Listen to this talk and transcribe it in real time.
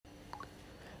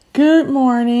Good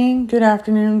morning, good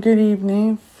afternoon, good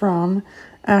evening from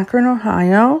Akron,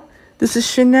 Ohio. This is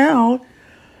Chanel,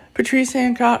 Patrice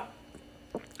Hancock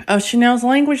of Chanel's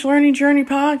Language Learning Journey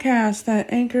podcast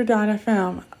at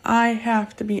Anchor.fm. I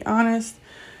have to be honest,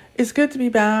 it's good to be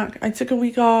back. I took a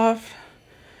week off.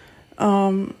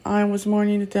 I was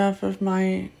mourning the death of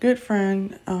my good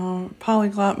friend,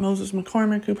 polyglot Moses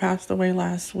McCormick, who passed away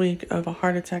last week of a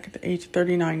heart attack at the age of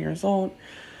 39 years old.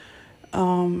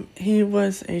 He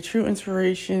was a true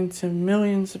inspiration to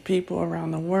millions of people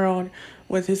around the world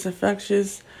with his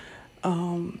infectious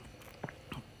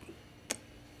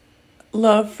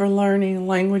love for learning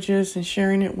languages and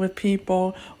sharing it with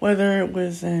people, whether it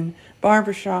was in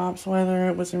barbershops, whether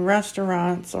it was in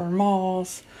restaurants or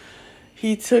malls.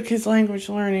 He took his language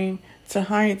learning to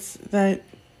heights that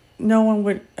no one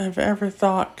would have ever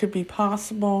thought could be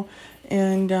possible.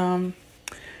 And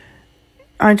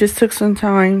I just took some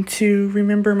time to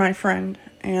remember my friend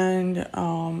and,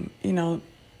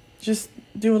 just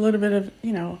do a little bit of,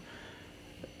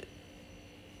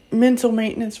 mental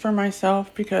maintenance for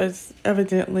myself because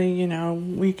evidently,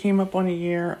 we came up on a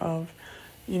year of,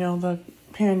 the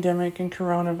pandemic and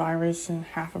coronavirus and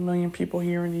 500,000 people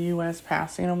here in the U.S.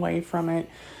 passing away from it,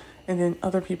 and then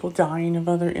other people dying of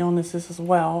other illnesses as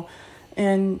well.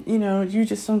 And, you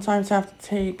just sometimes have to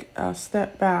take a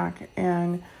step back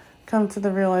and come to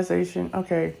the realization,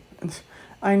 okay,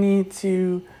 I need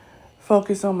to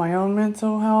focus on my own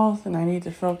mental health, and I need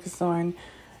to focus on,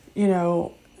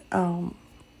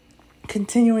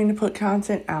 continuing to put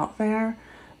content out there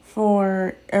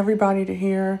for everybody to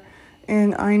hear.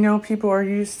 And I know people are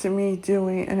used to me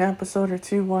doing an episode or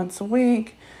two once a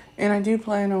week, and I do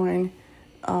plan on,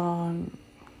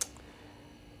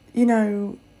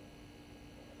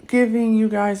 giving you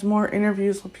guys more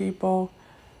interviews with people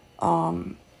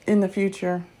in the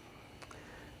future.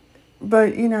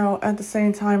 But, at the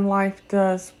same time, life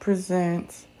does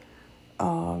present,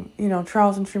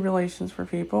 trials and tribulations for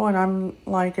people. And I'm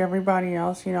like everybody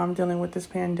else, I'm dealing with this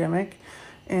pandemic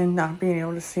and not being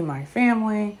able to see my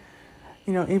family.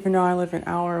 Even though I live an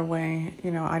hour away,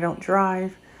 I don't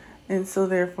drive. And so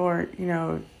therefore,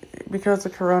 because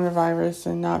of coronavirus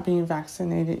and not being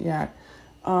vaccinated yet,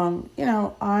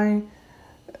 I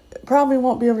probably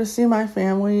won't be able to see my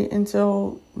family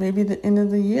until maybe the end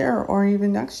of the year or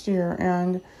even next year.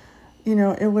 And,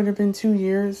 it would have been 2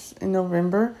 years in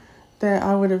November that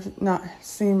I would have not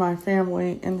seen my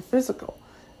family in the physical.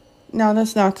 Now,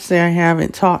 that's not to say I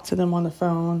haven't talked to them on the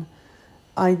phone.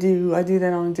 I do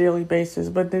that on a daily basis,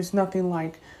 but there's nothing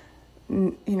like,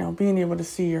 being able to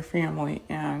see your family.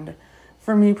 And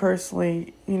for me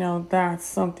personally, that's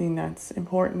something that's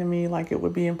important to me, like it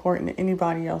would be important to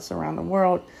anybody else around the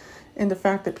world. And the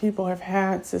fact that people have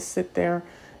had to sit there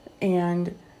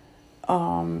and,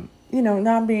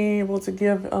 not being able to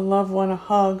give a loved one a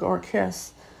hug or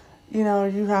kiss. You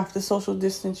have to social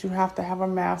distance, you have to have a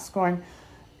mask on.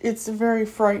 It's a very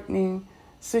frightening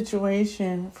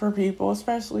situation for people,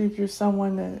 especially if you're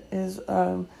someone that is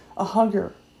a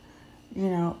hugger,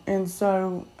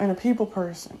 and a people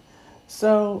person.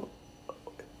 So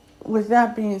with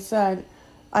that being said,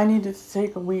 I needed to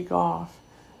take a week off,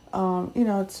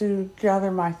 to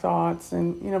gather my thoughts.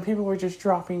 And, people were just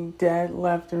dropping dead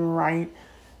left and right.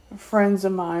 Friends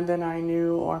of mine that I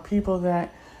knew or people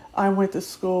that I went to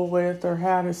school with or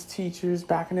had as teachers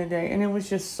back in the day. And it was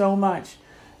just so much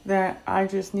that I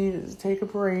just needed to take a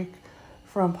break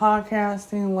from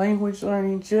podcasting, language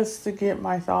learning, just to get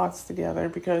my thoughts together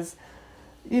because,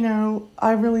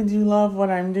 I really do love what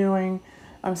I'm doing.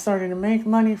 I'm starting to make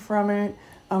money from it.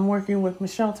 I'm working with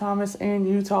Michelle Thomas and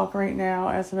UTalk right now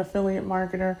as an affiliate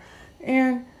marketer.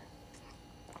 And,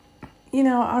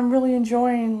 I'm really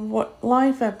enjoying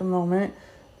life at the moment,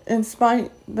 in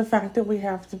spite the fact that we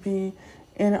have to be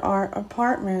in our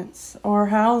apartments or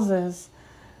houses,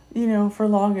 for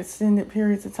long extended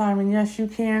periods of time. And yes, you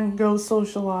can go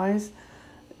socialize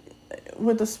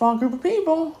with a small group of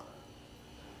people,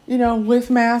 with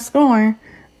masks on,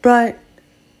 but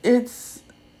it's,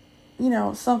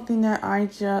 something that I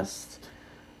just,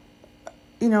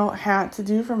 had to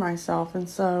do for myself. And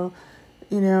so,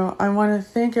 I want to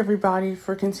thank everybody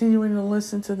for continuing to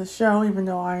listen to the show, even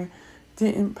though I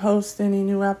didn't post any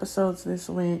new episodes this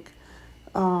week.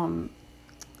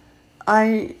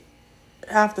 I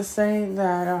have to say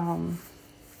that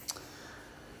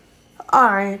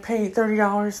I paid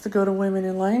 $30 to go to Women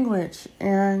in Language,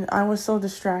 and I was so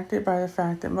distracted by the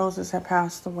fact that Moses had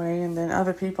passed away and then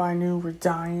other people I knew were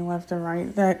dying left and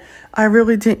right that I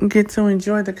really didn't get to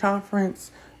enjoy the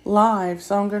conference live.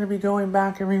 So I'm going to be going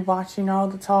back and rewatching all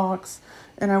the talks,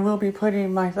 and I will be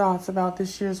putting my thoughts about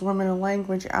this year's Women in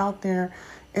Language out there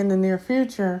in the near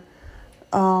future.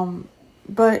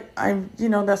 But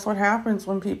that's what happens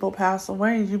when people pass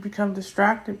away. You become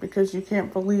distracted because you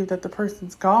can't believe that the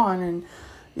person's gone, and,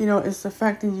 it's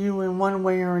affecting you in one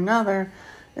way or another.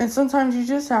 And sometimes you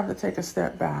just have to take a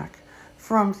step back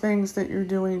from things that you're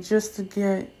doing just to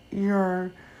get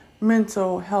your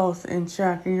mental health in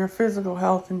check and your physical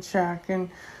health in check. And,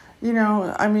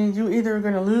 you either are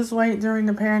going to lose weight during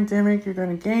the pandemic, you're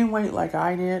going to gain weight like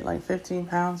I did, like 15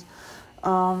 pounds,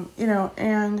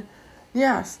 and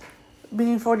yes,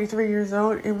 being 43 years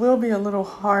old, it will be a little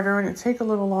harder and it take a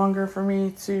little longer for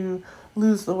me to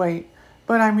lose the weight.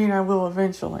 But I will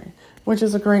eventually, which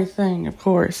is a great thing, of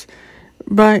course.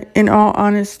 But in all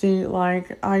honesty,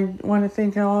 I want to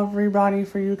thank everybody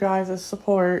for you guys'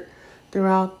 support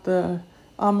throughout the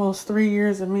almost 3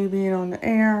 years of me being on the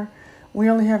air. We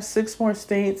only have 6 more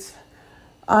states: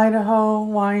 Idaho,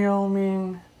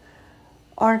 Wyoming,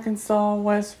 Arkansas,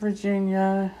 West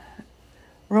Virginia,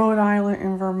 Rhode Island,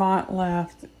 and Vermont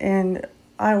left. And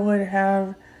I would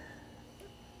have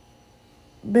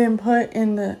been put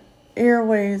in the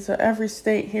airways of every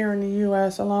state here in the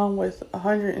U.S. along with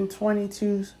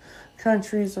 122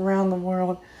 countries around the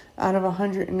world out of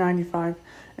 195.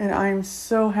 And I'm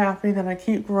so happy that I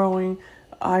keep growing.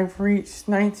 I've reached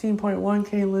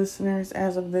 19.1K listeners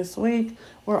as of this week.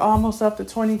 We're almost up to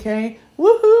 20K.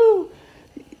 Woohoo!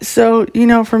 So,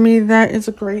 for me, that is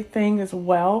a great thing as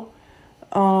well.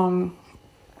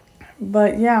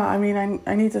 But yeah, I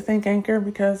need to thank Anchor,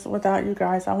 because without you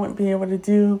guys, I wouldn't be able to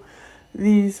do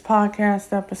these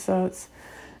podcast episodes.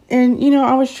 And,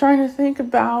 I was trying to think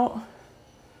about,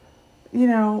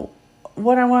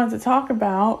 what I wanted to talk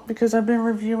about, because I've been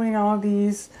reviewing all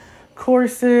these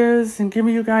courses and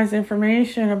giving you guys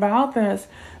information about this.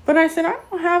 But I said, I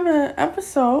don't have an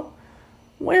episode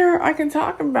where I can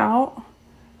talk about,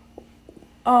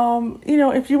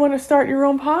 if you want to start your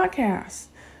own podcast.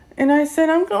 And I said,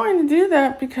 I'm going to do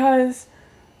that because,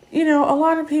 a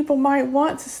lot of people might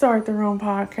want to start their own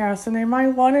podcast, and they might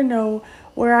want to know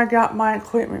where I got my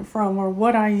equipment from or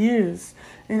what I use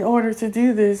in order to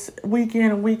do this week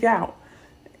in and week out.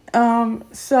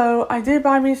 So I did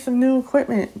buy me some new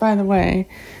equipment, by the way.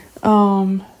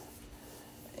 And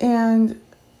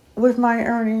with my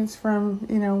earnings from,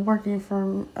 working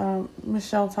for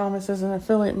Michelle Thomas as an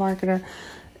affiliate marketer.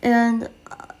 And,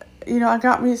 I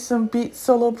got me some Beats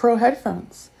Solo Pro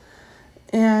headphones.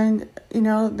 And,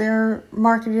 they're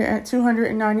marketed at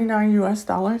 $299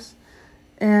 US.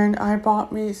 And I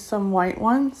bought me some white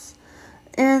ones.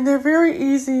 And they're very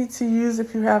easy to use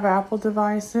if you have Apple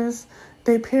devices.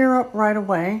 They pair up right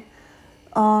away,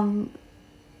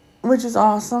 which is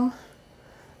awesome.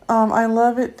 I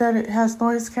love it that it has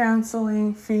noise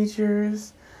canceling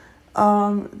features.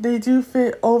 They do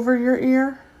fit over your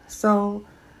ear. So,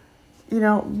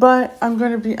 but I'm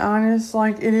going to be honest,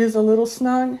 it is a little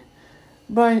snug.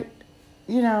 But,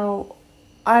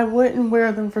 I wouldn't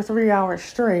wear them for 3 hours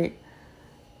straight.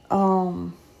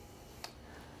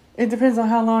 It depends on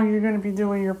how long you're going to be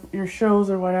doing your shows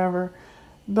or whatever.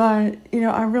 But,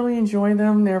 I really enjoy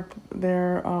them. They're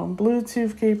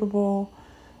Bluetooth capable.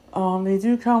 They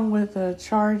do come with a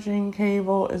charging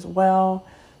cable as well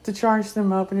to charge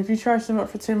them up. And if you charge them up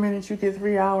for 10 minutes, you get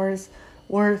 3 hours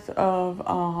worth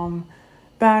of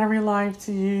battery life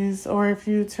to use. Or if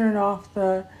you turn off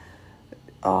the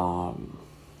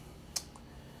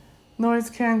noise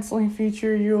canceling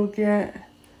feature, you'll get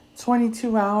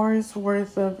 22 hours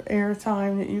worth of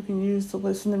airtime that you can use to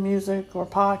listen to music or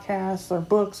podcasts or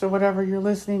books or whatever you're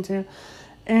listening to.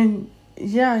 And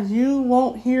yeah, you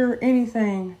won't hear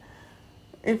anything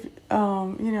if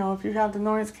if you have the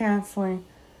noise canceling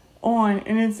on.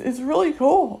 And it's really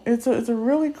cool. It's a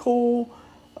really cool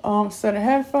set of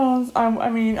headphones.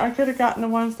 I could have gotten the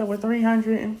ones that were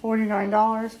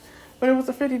 $349, but it was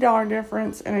a $50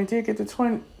 difference, and I did get the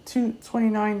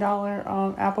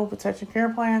 $29 Apple Protection Care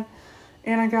Plan,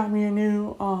 and I got me a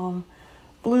new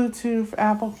Bluetooth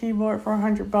Apple keyboard for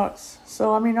 $100.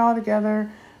 So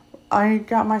altogether, I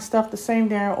got my stuff the same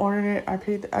day I ordered it. I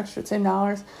paid the extra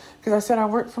 $10 because I said I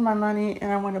worked for my money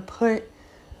and I want to put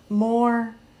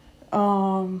more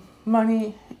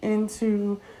money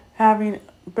into having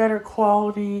better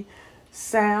quality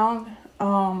sound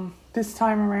this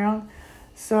time around.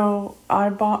 So I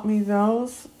bought me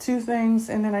those 2 things,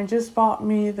 and then I just bought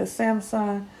me the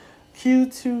Samsung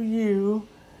Q2U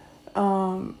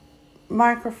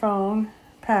microphone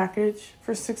package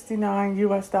for $69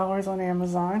 US on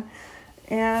Amazon.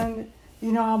 And,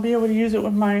 I'll be able to use it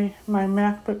with my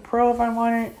MacBook Pro if I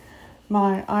want it,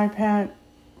 my iPad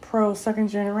Pro 2nd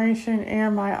generation,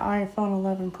 and my iPhone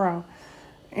 11 Pro.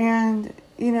 And,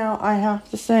 I have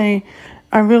to say,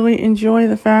 I really enjoy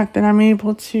the fact that I'm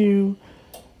able to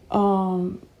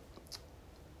um,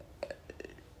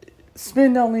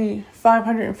 spend only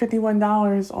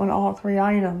 $551 on all three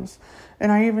items.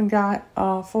 And I even got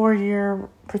a 4-year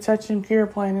protection care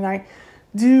plan. And I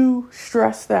do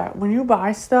stress that when you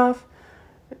buy stuff,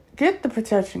 get the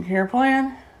protection care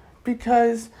plan,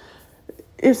 because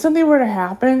if something were to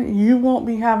happen, you won't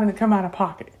be having to come out of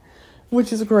pocket,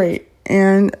 which is great.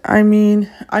 And I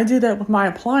mean, I do that with my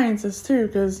appliances too,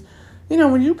 because,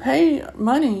 when you pay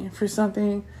money for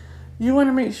something, you want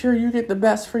to make sure you get the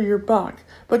best for your buck.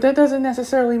 But that doesn't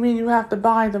necessarily mean you have to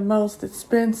buy the most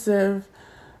expensive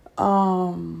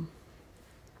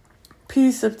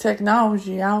piece of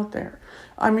technology out there.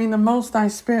 I mean, the most I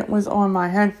spent was on my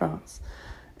headphones.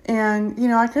 And,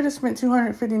 I could have spent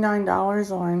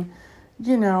 $259 on,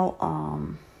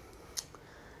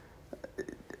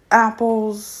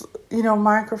 Apple's,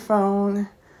 microphone.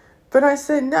 But I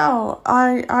said, no,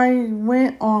 I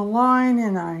went online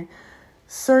and I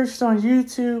searched on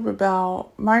YouTube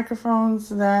about microphones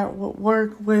that would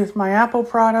work with my Apple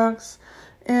products.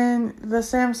 And the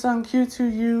Samsung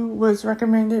Q2U was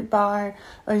recommended by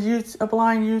a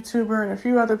blind YouTuber and a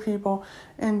few other people.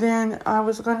 And then I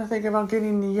was going to think about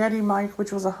getting the Yeti mic,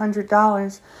 which was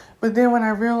 $100. But then when I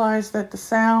realized that the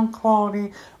sound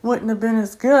quality wouldn't have been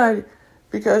as good,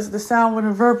 because the sound would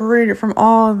have reverberated from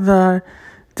all the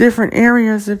different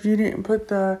areas if you didn't put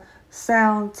the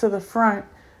sound to the front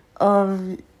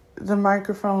of the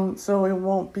microphone so it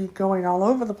won't be going all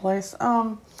over the place.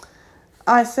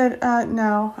 I said,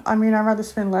 no. I mean, I'd rather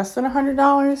spend less than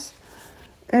 $100.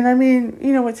 And I mean,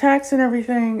 with tax and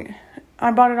everything,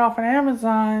 I bought it off of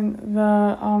Amazon,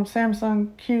 the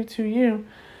Samsung Q2U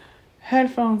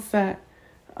headphone set.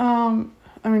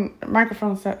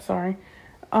 Microphone set, sorry.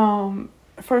 For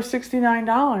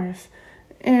 $69.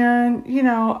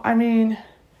 And,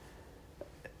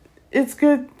 it's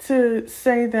good to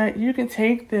say that you can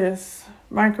take this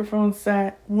microphone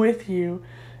set with you.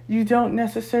 You don't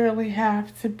necessarily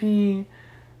have to be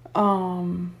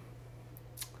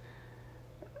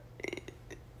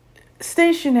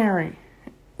stationary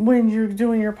when you're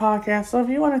doing your podcast. So if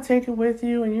you want to take it with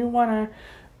you and you want to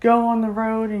go on the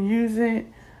road and use it,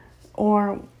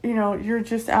 or, you're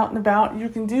just out and about, you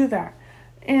can do that.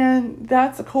 And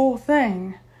that's a cool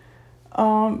thing.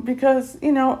 Because,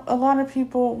 a lot of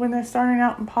people, when they're starting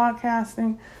out in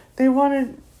podcasting, they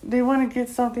want to get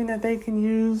something that they can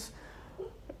use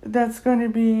that's going to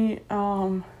be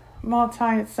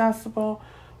multi-accessible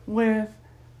with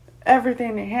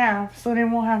everything they have, so they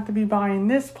won't have to be buying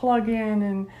this plug-in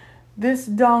and this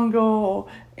dongle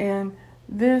and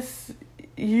this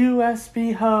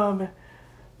USB hub.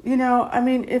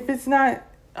 If it's not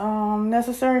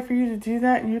necessary for you to do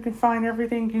that, and you can find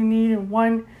everything you need in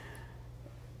one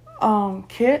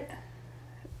kit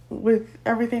with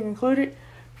everything included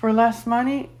for less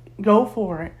money, go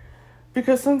for it.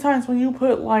 Because sometimes when you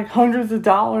put like hundreds of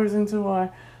dollars into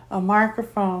a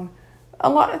microphone, a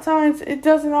lot of times it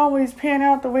doesn't always pan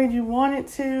out the way you want it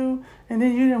to, and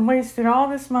then you done wasted all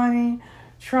this money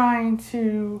trying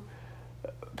to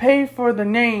pay for the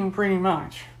name pretty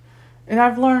much. And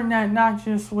I've learned that not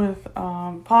just with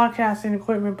podcasting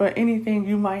equipment, but anything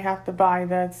you might have to buy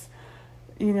that's,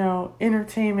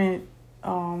 entertainment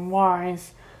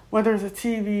wise, whether it's a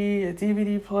TV, a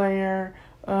DVD player,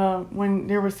 when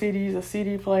there were CDs, a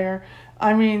CD player.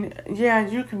 I mean, yeah,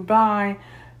 you can buy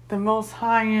the most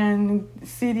high-end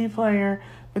CD player,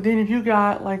 but then if you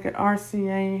got like an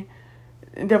RCA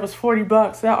that was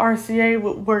 $40, that RCA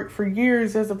would work for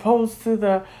years, as opposed to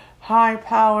the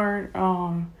high-powered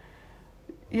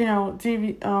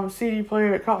CD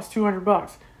player that costs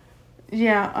 $200.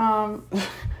 Yeah,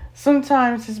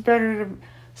 sometimes it's better to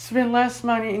spend less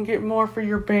money and get more for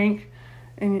your bank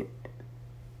and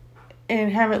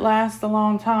have it last a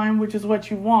long time, which is what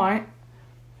you want,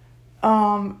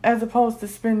 as opposed to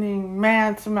spending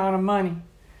mass amount of money.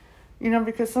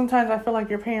 Because sometimes I feel like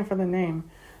you're paying for the name.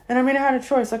 And I had a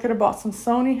choice. I could have bought some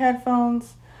Sony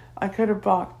headphones. I could have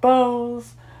bought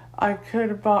Bose. I could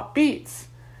have bought Beats.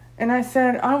 And I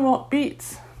said, I want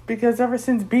Beats, because ever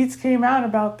since Beats came out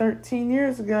about 13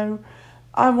 years ago,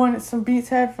 I wanted some Beats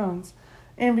headphones.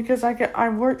 And because I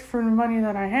worked for the money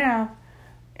that I have,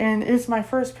 and it's my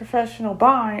first professional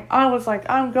buy, I was like,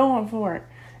 I'm going for it.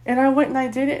 And I went and I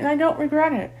did it, and I don't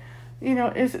regret it.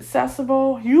 It's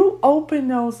accessible. You open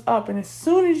those up, and as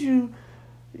soon as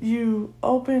you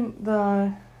open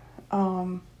the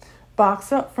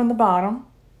box up from the bottom,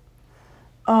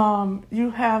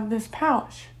 you have this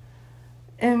pouch.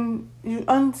 And you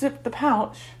unzip the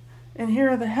pouch, and here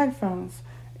are the headphones.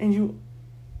 And you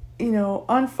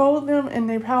unfold them, and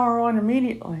they power on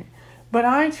immediately. But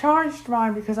I charged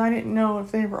mine because I didn't know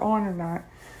if they were on or not.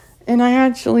 And I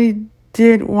actually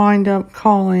did wind up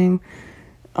calling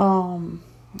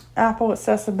Apple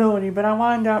Accessibility, but I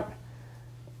wound up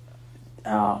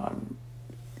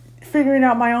figuring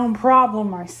out my own problem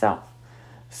myself.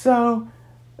 So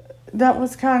that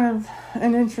was kind of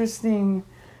an interesting,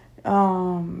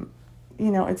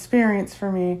 experience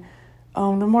for me.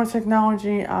 The more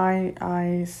technology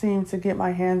I seem to get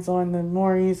my hands on, the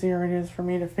more easier it is for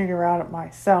me to figure out it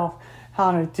myself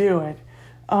how to do it.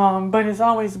 But it's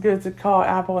always good to call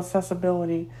Apple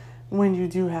Accessibility when you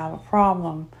do have a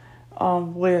problem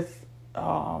with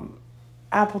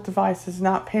Apple devices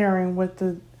not pairing with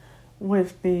the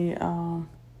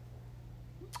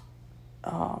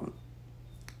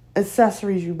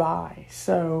accessories you buy.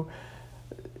 So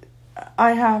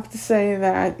I have to say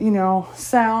that,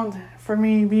 sound for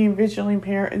me, being visually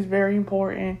impaired, is very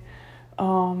important.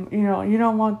 You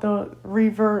don't want the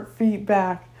reverb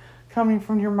feedback coming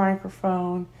from your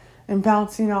microphone and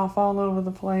bouncing off all over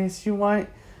the place. You want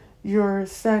your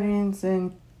settings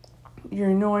and your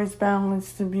noise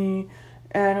balance to be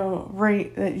at a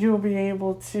rate that you'll be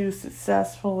able to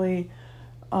successfully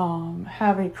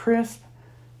have a crisp,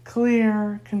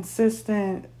 clear,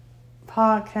 consistent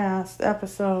podcast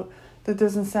episode that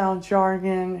doesn't sound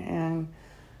jargon and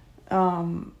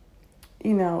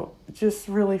just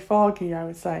really foggy, I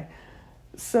would say.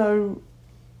 So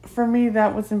for me,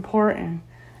 that was important.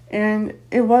 And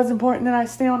it was important that I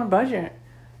stay on a budget.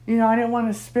 I didn't want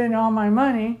to spend all my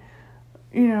money,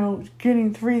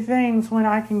 getting 3 things when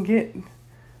I can get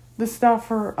the stuff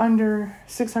for under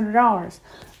 $600.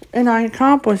 And I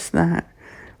accomplished that,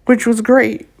 which was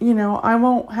great. I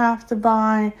won't have to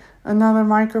buy another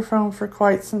microphone for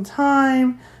quite some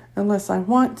time unless I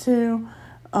want to.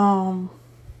 And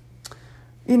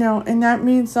that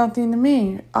means something to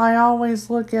me. I always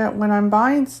look at when I'm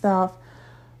buying stuff,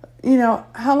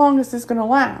 how long is this going to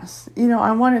last?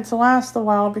 I want it to last a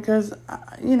while because,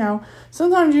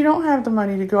 sometimes you don't have the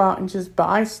money to go out and just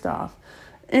buy stuff.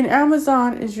 And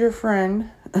Amazon is your friend.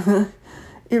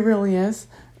 It really is.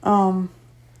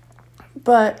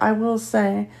 But I will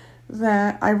say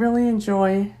that I really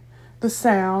enjoy the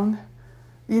sound.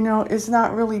 It's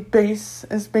not really bass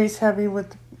heavy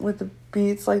with the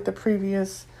Beats like the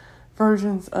previous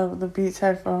versions of the Beats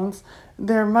headphones.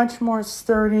 They're much more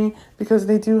sturdy because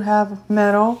they do have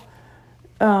metal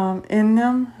in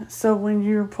them. So when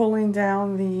you're pulling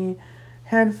down the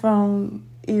headphone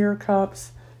ear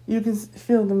cups, you can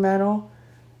feel the metal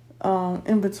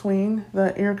in between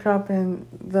the ear cup and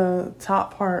the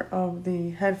top part of the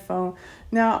headphone.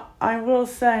 Now, I will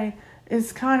say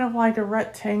it's kind of like a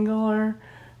rectangular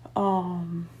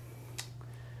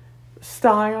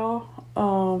style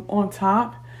on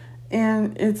top,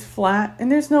 and it's flat,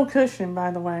 and there's no cushion, by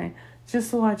the way,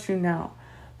 just to let you know.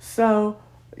 So,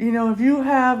 if you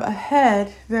have a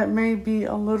head that may be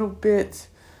a little bit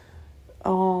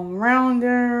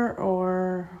rounder,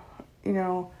 or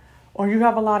you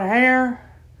have a lot of hair,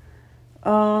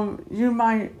 you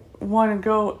might want to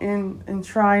go in and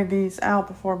try these out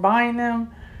before buying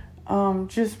them,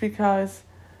 just because,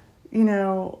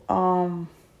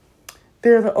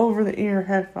 they're the over-the-ear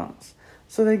headphones.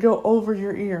 So they go over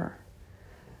your ear,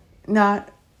 not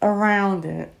around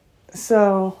it.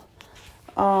 So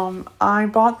I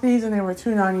bought these and they were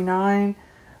 $2.99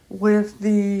 with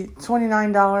the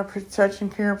 $29 protection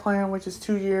care plan, which is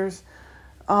 2 years.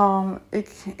 And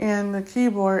the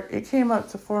keyboard, it came up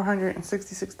to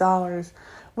 $466,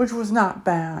 which was not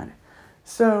bad.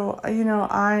 So,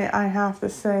 I have to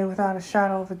say without a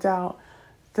shadow of a doubt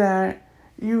that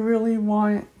you really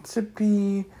want to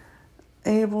be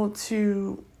able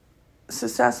to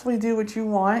successfully do what you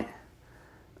want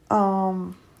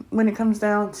when it comes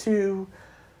down to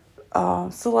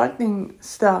selecting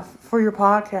stuff for your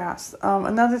podcast.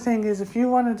 Another thing is, if you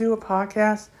want to do a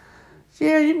podcast,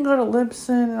 you can go to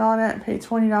Libsyn and all that and pay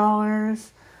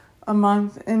 $20 a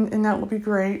month, and that will be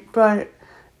great. But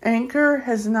Anchor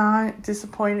has not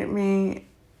disappointed me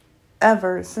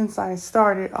ever since I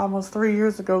started almost 3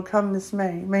 years ago, come this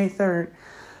May 3rd.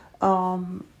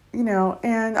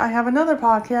 And I have another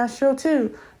podcast show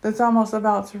too that's almost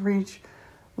about to reach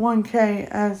 1K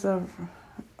as of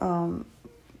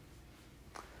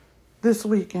this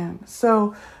weekend.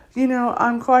 So,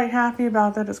 I'm quite happy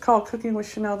about that. It's called Cooking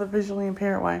with Chanel, the Visually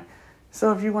Impaired Way.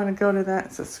 So if you want to go to that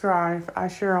and subscribe, I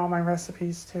share all my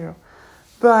recipes too.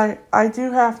 But I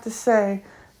do have to say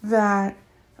that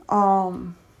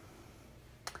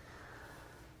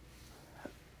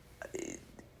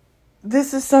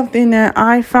this is something that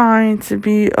I find to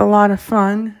be a lot of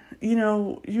fun.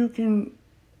 You can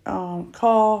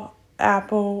call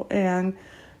Apple and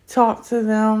talk to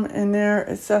them in their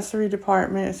accessory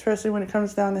department, especially when it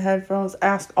comes down to headphones.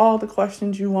 Ask all the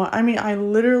questions you want. I mean, I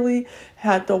literally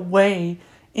had to weigh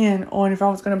in on if I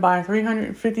was going to buy a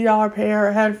 $350 pair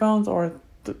of headphones or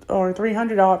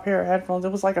 $300 pair of headphones.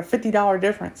 It was like a $50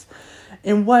 difference.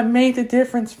 And what made the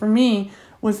difference for me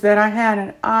was that I had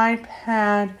an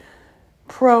iPad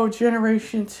Pro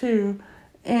Generation 2,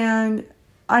 and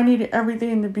I needed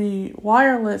everything to be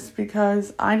wireless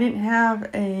because I didn't have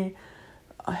a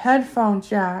headphone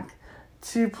jack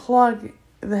to plug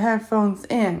the headphones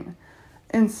in.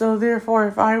 And so therefore,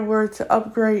 if I were to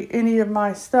upgrade any of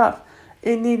my stuff,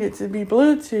 it needed to be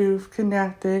Bluetooth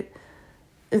connected,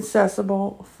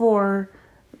 accessible for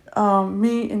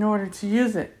me in order to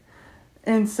use it.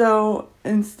 And so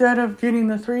instead of getting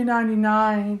the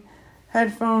 $399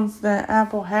 headphones that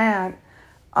Apple had,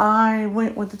 I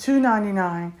went with the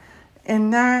 $299,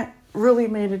 and that really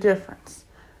made a difference.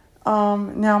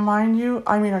 Now, mind you,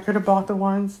 I mean, I could have bought the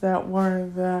ones that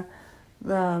were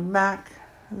the Mac,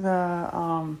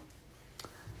 the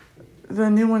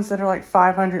new ones that are like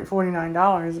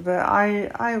 $549, but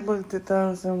I looked at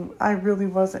those and I really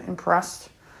wasn't impressed,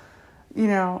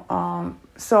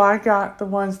 so I got the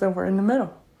ones that were in the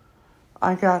middle.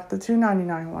 I got the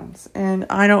 $299 ones, and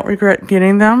I don't regret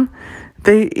getting them.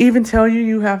 They even tell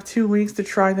you have 2 weeks to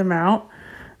try them out,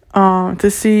 to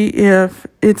see if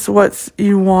it's what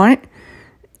you want.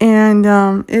 And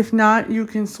if not, you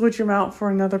can switch them out for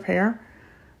another pair,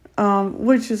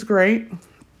 which is great.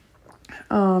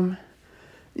 I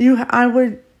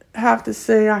would have to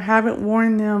say I haven't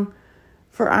worn them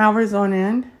for hours on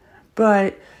end,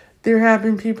 but there have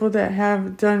been people that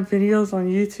have done videos on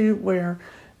YouTube where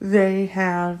they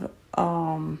have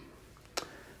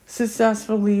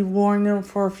successfully worn them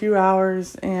for a few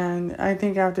hours, and I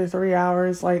think after 3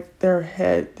 hours, like their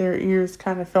ears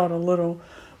kind of felt a little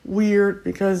weird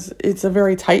because it's a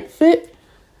very tight fit,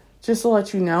 just to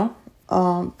let you know.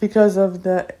 Because of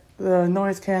the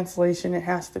noise cancellation, it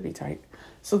has to be tight,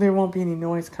 so there won't be any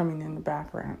noise coming in the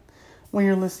background when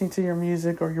you're listening to your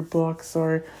music or your books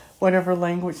or whatever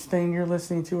language thing you're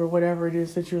listening to, or whatever it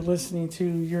is that you're listening to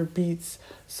your Beats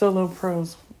Solo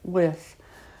Pros with.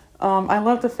 I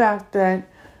love the fact that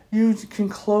you can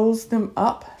fold them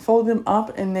up,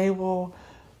 and they will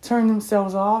turn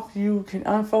themselves off. You can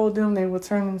unfold them, they will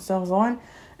turn themselves on.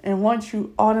 And once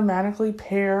you automatically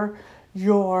pair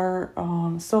your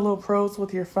Solo Pros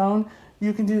with your phone,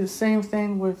 you can do the same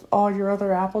thing with all your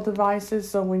other Apple devices.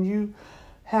 So when you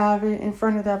have it in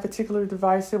front of that particular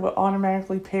device, it will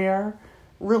automatically pair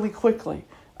really quickly.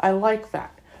 I like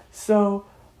that. So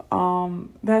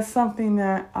that's something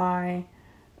that I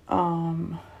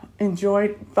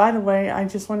enjoyed. By the way, I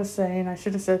just want to say, and I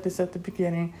should have said this at the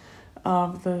beginning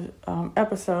of the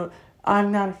episode,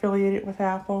 I'm not affiliated with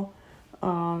Apple.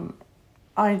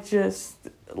 I just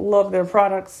love their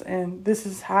products, and this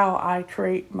is how I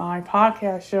create my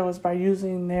podcast shows, by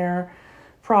using their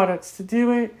products to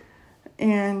do it.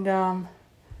 And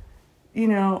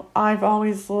I've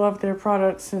always loved their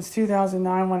products since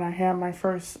 2009 when I had my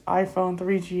first iPhone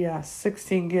 3GS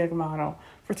 16 gig model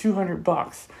for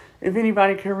 $200. If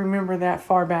anybody can remember that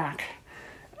far back,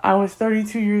 I was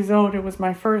 32 years old. It was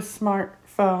my first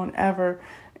smartphone ever,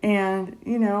 and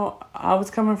I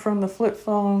was coming from the flip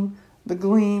phone, the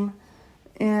Gleam,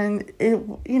 and it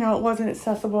wasn't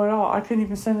accessible at all. I couldn't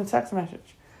even send a text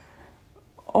message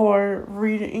or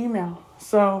read an email.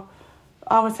 So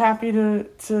I was happy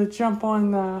to jump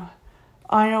on the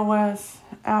iOS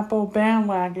Apple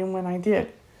bandwagon when I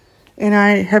did. And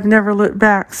I have never looked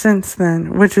back since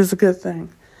then, which is a good thing.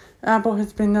 Apple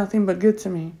has been nothing but good to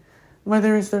me.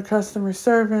 Whether it's their customer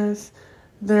service,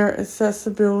 their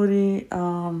accessibility,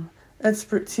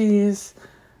 expertise,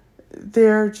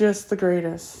 they're just the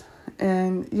greatest.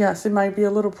 And yes, it might be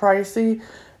a little pricey,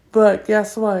 but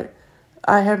guess what?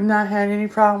 I have not had any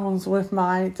problems with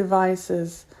my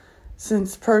devices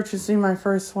since purchasing my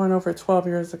first one over 12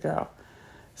 years ago.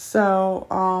 So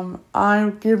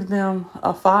I give them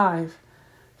a 5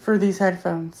 for these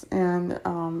headphones. And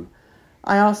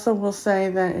I also will say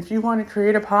that if you want to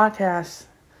create a podcast,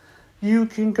 you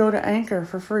can go to Anchor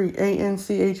for free,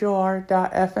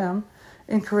 anchor.fm,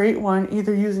 and create one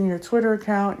either using your Twitter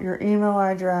account, your email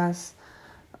address,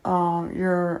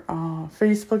 your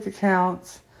Facebook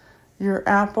account, your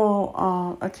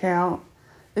Apple account.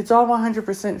 It's all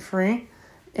 100% free.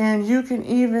 And you can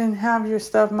even have your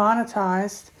stuff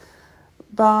monetized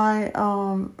by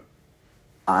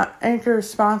Anchor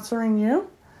sponsoring you.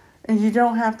 And you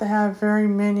don't have to have very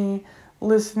many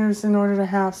listeners in order to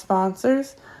have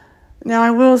sponsors. Now,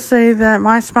 I will say that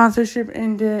my sponsorship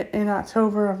ended in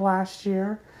October of last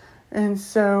year. And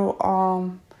so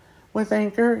with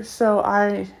Anchor, so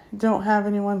I don't have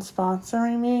anyone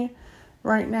sponsoring me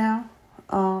right now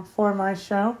for my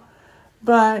show.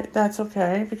 But that's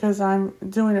okay because I'm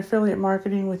doing affiliate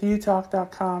marketing with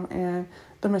utalk.com and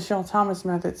the Michelle Thomas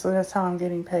Method, so that's how I'm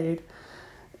getting paid.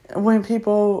 When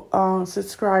people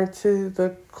subscribe to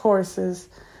the courses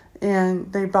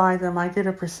and they buy them, I get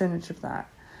a percentage of that.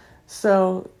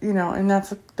 So, and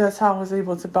that's how I was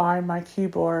able to buy my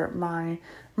keyboard, my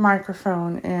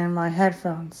microphone, and my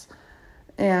headphones,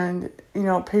 and,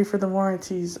 pay for the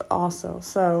warranties also.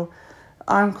 So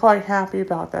I'm quite happy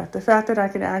about that. The fact that I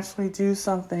can actually do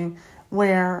something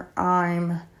where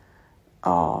I'm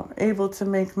able to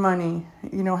make money,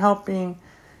 helping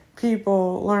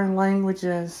people learn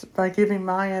languages by giving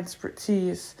my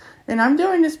expertise. And I'm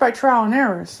doing this by trial and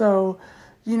error. So,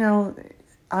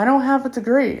 I don't have a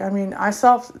degree. I mean,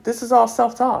 this is all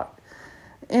self-taught.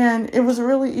 And it was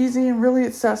really easy and really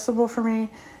accessible for me.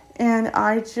 And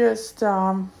I just,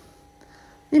 went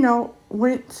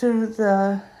to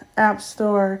the App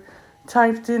Store,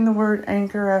 typed in the word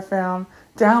Anchor FM,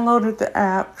 downloaded the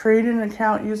app, created an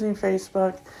account using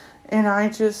Facebook, and I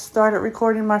just started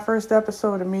recording my first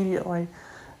episode immediately.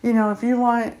 If you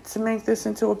want to make this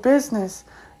into a business,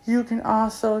 you can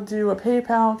also do a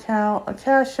PayPal account, a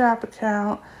Cash App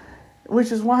account,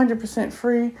 which is 100%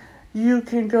 free. You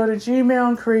can go to Gmail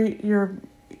and create your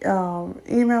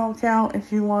email account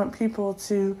if you want people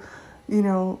to,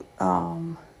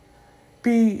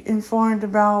 be informed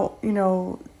about,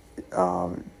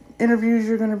 interviews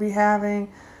you're going to be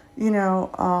having.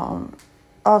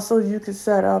 Also, you could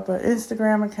set up an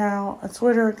Instagram account, a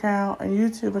Twitter account, a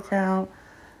YouTube account,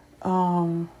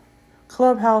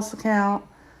 Clubhouse account,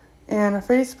 and a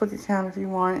Facebook account if you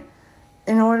want,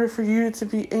 in order for you to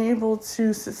be able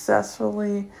to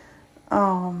successfully,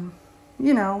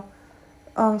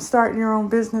 start your own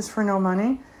business for no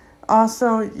money.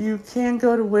 Also, you can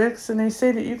go to Wix, and they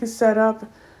say that you can set up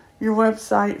your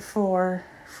website for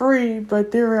free,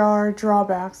 but there are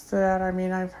drawbacks to that. I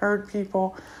mean, I've heard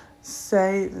people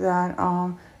say that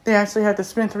they actually had to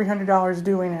spend $300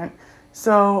 doing it.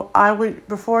 So I would,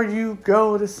 before you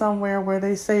go to somewhere where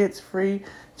they say it's free,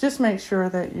 just make sure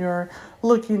that you're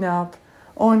looking up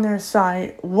on their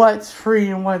site what's free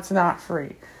and what's not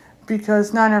free,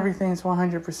 because not everything's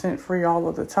 100% free all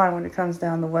of the time when it comes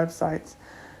down to websites.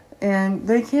 And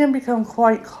they can become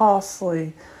quite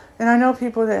costly. And I know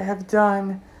people that have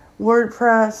done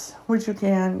WordPress, which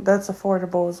that's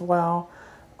affordable as well.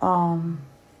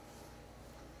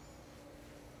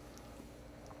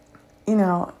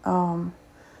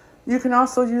 You can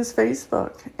also use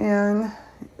Facebook and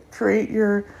create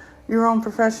your own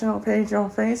professional page on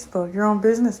Facebook, your own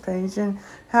business page, and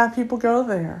have people go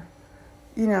there,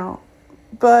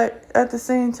 But at the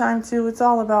same time, too, it's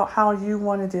all about how you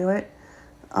want to do it.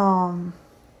 I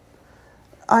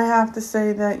have to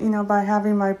say that, by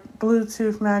having my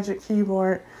Bluetooth Magic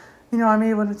Keyboard, I'm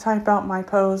able to type out my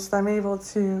post. I'm able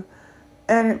to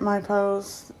edit my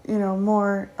post,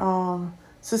 more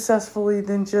successfully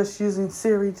than just using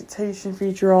Siri dictation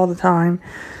feature all the time.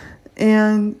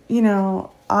 And,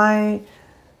 I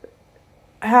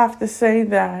have to say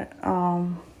that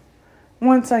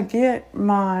once I get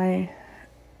my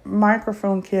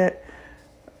microphone kit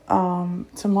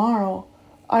tomorrow,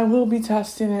 I will be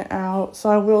testing it out, so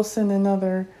I will send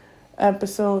another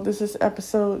episode. This is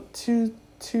episode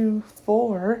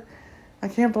 224. I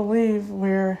can't believe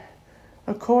we're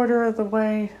a quarter of the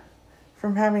way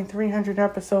from having 300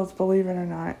 episodes, believe it or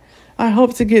not. I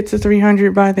hope to get to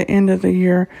 300 by the end of the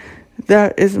year.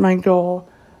 That is my goal.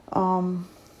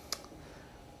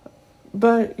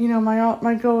 But,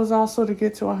 my goal is also to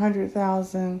get to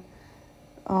 100,000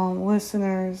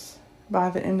 listeners by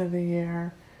the end of the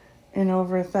year, and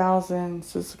over 1,000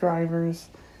 subscribers.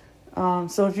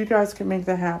 So if you guys can make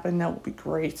that happen, that would be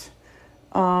great.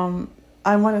 I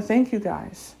want to thank you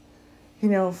guys,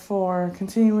 for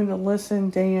continuing to listen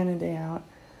day in and day out.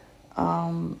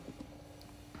 I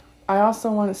also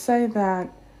want to say that,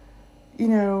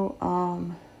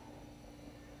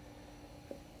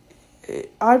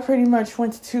 I pretty much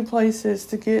went to 2 places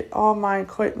to get all my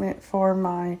equipment for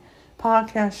my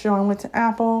podcast show. I went to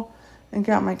Apple and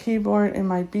got my keyboard and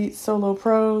my Beats Solo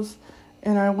Pros,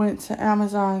 and I went to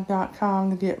Amazon.com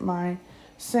to get my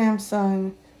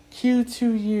Samsung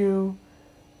Q2U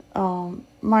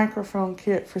microphone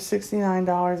kit for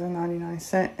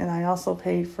 $69.99, and I also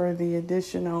paid for the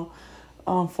additional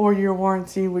 4-year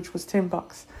warranty, which was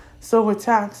 $10. So with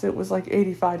tax, it was like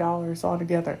 $85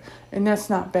 altogether, and that's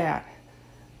not bad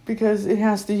because it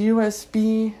has the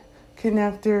USB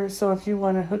connector. So if you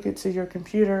want to hook it to your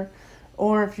computer,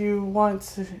 or if you want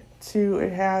to too.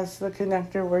 It has the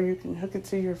connector where you can hook it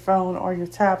to your phone or your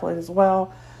tablet as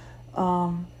well.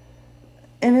 And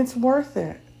it's worth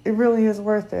it. It really is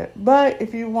worth it. But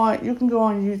if you want, you can go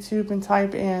on YouTube and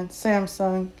type in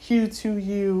Samsung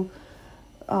Q2U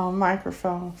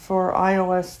microphone for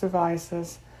iOS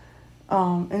devices.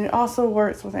 And it also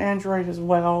works with Android as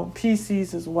well,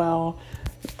 PCs as well,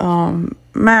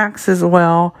 Macs as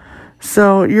well.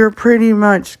 So you're pretty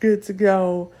much good to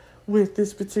go with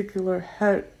this particular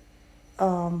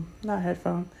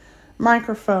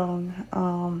microphone.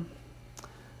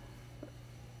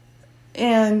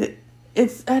 And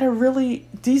it's at a really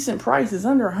decent price. It's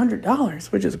under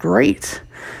 $100, which is great.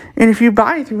 And if you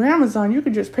buy it through Amazon, you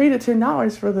could just pay the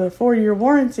 $10 for the 4-year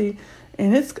warranty,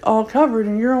 and it's all covered.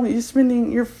 And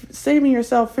you're saving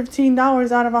yourself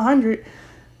 $15 out of $100.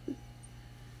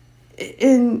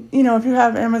 And if you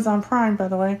have Amazon Prime, by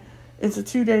the way, it's a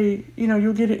 2-day.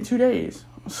 You'll get it in 2 days.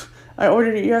 I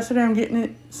ordered it yesterday. I'm getting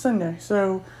it Sunday.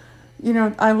 So,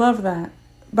 I love that.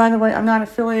 By the way, I'm not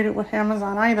affiliated with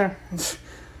Amazon either.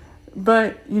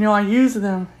 But, I use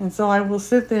them, and so I will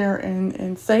sit there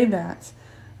and say that.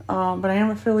 But I am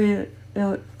affiliated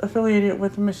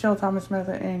with the Michelle Thomas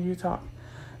Method and UTalk.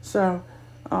 So,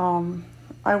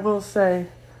 I will say,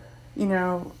 you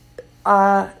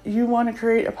want to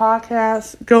create a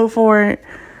podcast, go for it.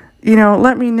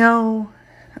 Let me know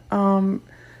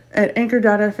at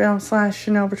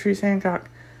anchor.fm/Chanel Patrice Hancock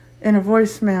in a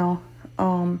voicemail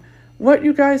what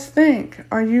you guys think.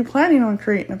 Are you planning on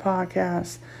creating a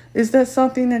podcast? Is that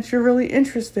something that you're really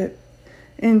interested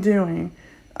in doing?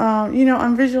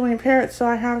 I'm visually impaired, so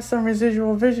I have some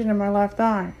residual vision in my left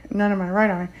eye, none in my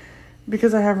right eye,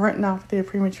 because I have retinopathy of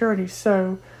prematurity.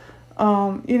 So,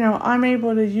 I'm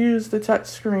able to use the touch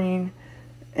screen,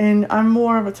 and I'm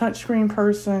more of a touch screen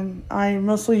person. I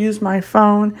mostly use my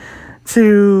phone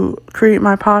to create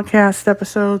my podcast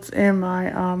episodes and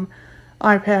my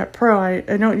iPad Pro. I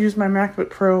don't use my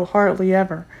MacBook Pro hardly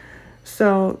ever.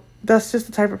 So that's just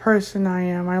the type of person I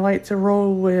am. I like to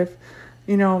roll with,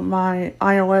 my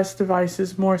iOS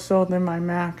devices more so than my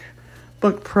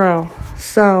MacBook Pro.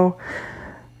 So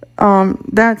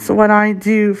that's what I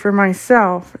do for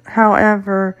myself.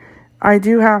 However, I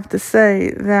do have to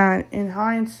say that in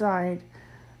hindsight,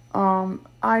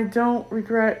 I don't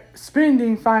regret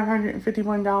spending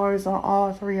 $551 on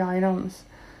all 3 items.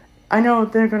 I know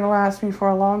they're going to last me for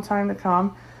a long time to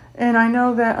come. And I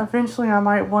know that eventually I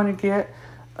might want to get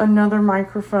another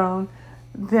microphone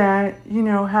that,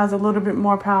 has a little bit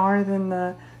more power than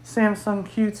the Samsung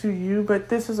Q2U. But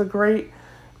this is a great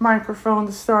microphone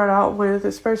to start out with,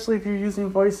 especially if you're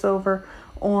using VoiceOver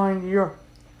on your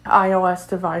iOS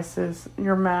devices,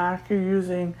 your Mac, you're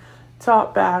using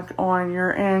TalkBack on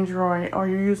your Android, or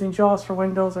you're using JAWS for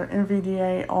Windows or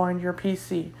NVDA on your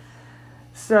PC.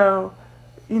 So,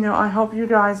 I hope you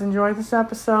guys enjoyed this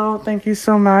episode. Thank you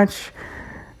so much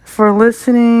for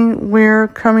listening. We're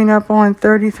coming up on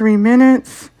 33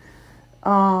 minutes.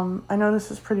 I know this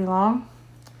is pretty long,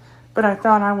 but I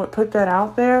thought I would put that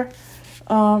out there.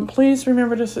 Please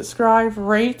remember to subscribe,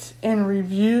 rate, and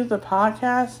review the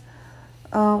podcast.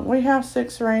 We have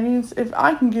 6 ratings. If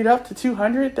I can get up to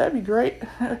 200, that'd be great.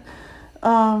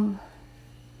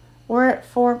 We're at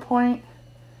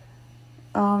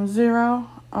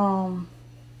 4.0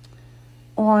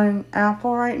 on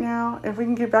Apple right now. If we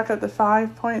can get back up to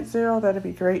 5.0, that'd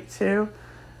be great too.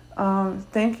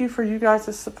 Thank you for you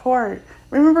guys' support.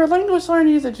 Remember, language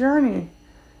learning is a journey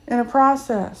and a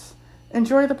process.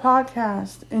 Enjoy the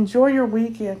podcast. Enjoy your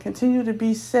weekend. Continue to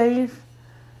be safe.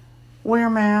 Wear a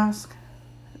mask.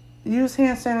 Use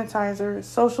hand sanitizer.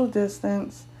 Social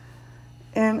distance.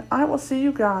 And I will see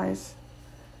you guys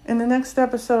in the next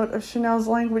episode of Chanel's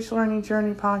Language Learning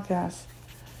Journey podcast.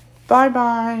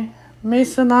 Bye-bye. Me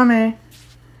salame.